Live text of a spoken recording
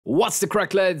What's the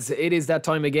crack, lads? It is that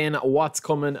time again. What's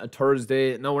coming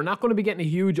Thursday? Now, we're not going to be getting a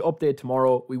huge update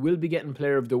tomorrow. We will be getting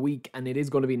player of the week, and it is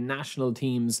going to be national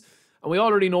teams. And we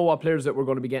already know what players that we're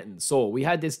going to be getting. So we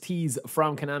had this tease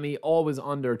from Konami, always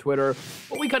on their Twitter,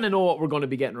 but we kind of know what we're going to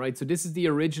be getting, right? So this is the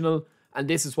original, and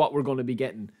this is what we're going to be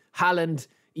getting. HAALAND,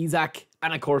 ISAK,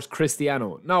 and of course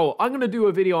Cristiano. Now, I'm going to do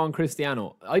a video on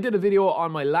Cristiano. I did a video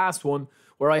on my last one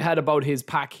where I had about his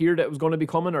pack here that was going to be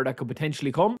coming, or that could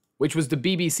potentially come, which was the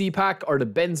BBC pack, or the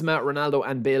Benzema, Ronaldo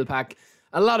and Bale pack.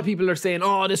 And a lot of people are saying,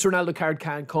 oh, this Ronaldo card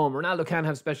can't come. Ronaldo can't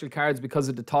have special cards because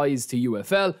of the ties to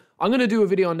UFL. I'm going to do a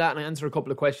video on that and answer a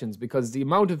couple of questions, because the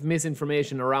amount of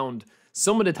misinformation around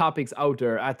some of the topics out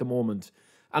there at the moment,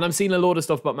 and I'm seeing a load of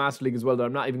stuff about Master League as well that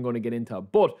I'm not even going to get into.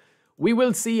 But we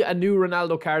will see a new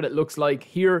Ronaldo card, it looks like,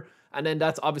 here. And then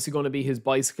that's obviously going to be his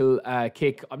bicycle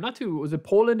kick. I'm not too... Was it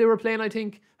Poland they were playing, I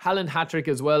think? HAALAND hat-trick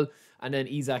as well. And then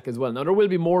ISAK as well. Now, there will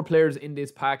be more players in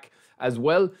this pack as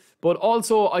well. But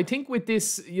also, I think with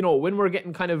this, you know, when we're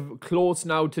getting kind of close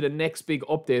now to the next big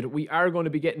update, we are going to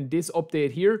be getting this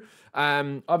update here.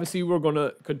 Obviously, we're going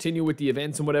to continue with the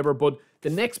events and whatever. But the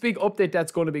next big update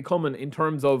that's going to be coming in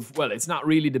terms of... Well, it's not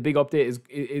really the big update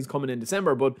is coming in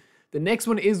December. But the next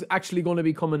one is actually going to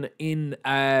be coming in...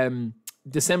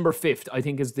 December 5th, I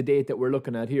think, is the date that we're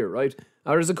looking at here, right?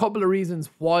 Now, there's a couple of reasons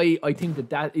why I think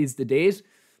that that is the date.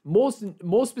 Most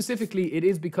specifically, it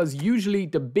is because usually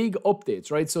the big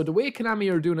updates, right? So the way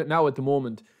Konami are doing it now at the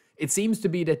moment, it seems to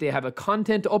be that they have a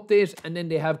content update and then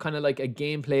they have kind of like a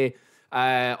gameplay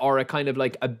or a kind of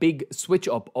like a big switch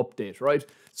up update, right?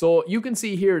 So you can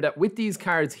see here that with these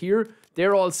cards here,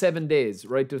 they're all 7 days,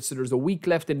 right? So there's a week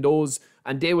left in those,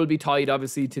 and they will be tied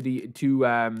obviously to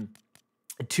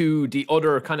the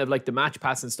other kind of like the match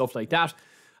pass and stuff like that.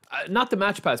 Not the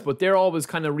match pass, but they're always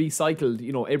kind of recycled,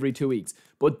 you know, every 2 weeks.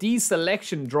 But these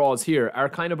selection draws here are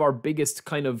kind of our biggest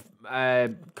kind of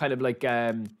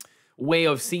way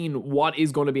of seeing what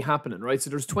is going to be happening, right? So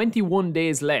there's 21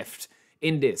 days left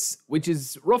in this, which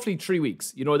is roughly 3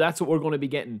 weeks. You know, that's what we're going to be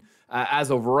getting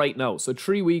as of right now. So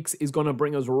 3 weeks is going to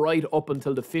bring us right up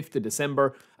until the 5th of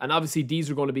December. And obviously these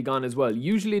are going to be gone as well.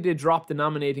 Usually they drop the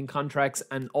nominating contracts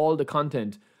and all the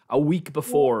content a week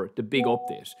before the big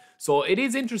update. So it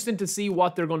is interesting to see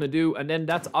what they're going to do. And then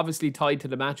that's obviously tied to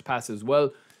the match pass as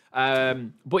well.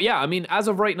 But yeah, I mean, as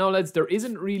of right now, lads, there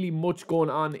isn't really much going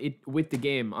on with the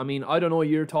game. I mean, I don't know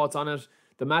your thoughts on it.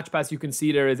 The match pass you can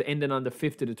see there is ending on the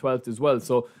 5th to the 12th as well.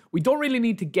 So we don't really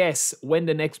need to guess when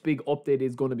the next big update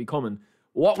is going to be coming.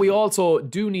 What we also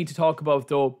do need to talk about,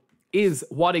 though, is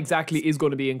what exactly is going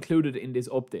to be included in this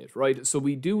update, right? So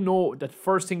we do know that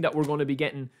first thing that we're going to be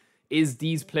getting is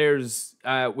these players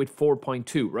with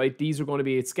 4.2, right? These are going to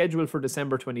be scheduled for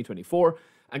December 2024.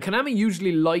 And Konami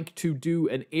usually like to do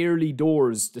an early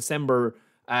doors December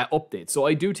update. So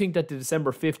I do think that the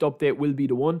December 5th update will be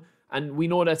the one. And we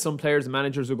know that some players and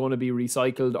managers are going to be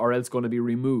recycled or else going to be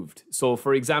removed. So,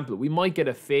 for example, we might get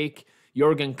a fake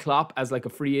Jurgen Klopp as like a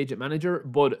free agent manager,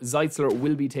 but Zeitzler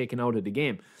will be taken out of the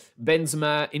game.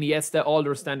 Benzema, Iniesta, all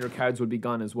their standard cards will be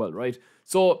gone as well, right?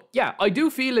 So, yeah, I do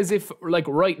feel as if, like,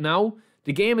 right now,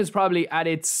 the game is probably at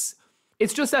its...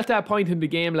 It's just at that point in the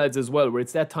game, lads, as well, where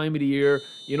it's that time of the year.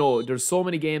 You know, there's so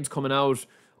many games coming out.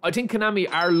 I think Konami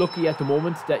are lucky at the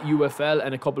moment that UFL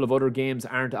and a couple of other games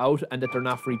aren't out and that they're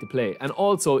not free to play. And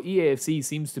also, EAFC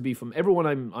seems to be, from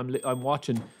everyone I'm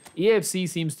watching, EAFC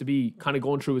seems to be kind of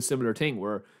going through a similar thing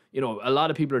where, you know, a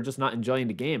lot of people are just not enjoying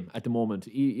the game at the moment.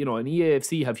 You know, and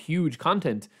EAFC have huge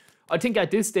content. I think at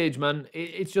this stage, man,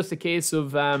 it's just a case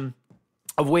of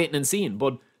waiting and seeing.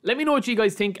 But let me know what you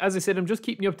guys think. As I said, I'm just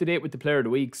keeping you up to date with the player of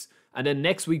the weeks. And then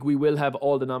next week, we will have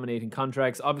all the nominating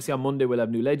contracts. Obviously, on Monday, we'll have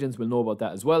new legends. We'll know about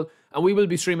that as well. And we will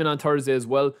be streaming on Thursday as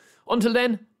well. Until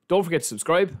then, don't forget to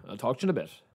subscribe. I'll talk to you in a bit.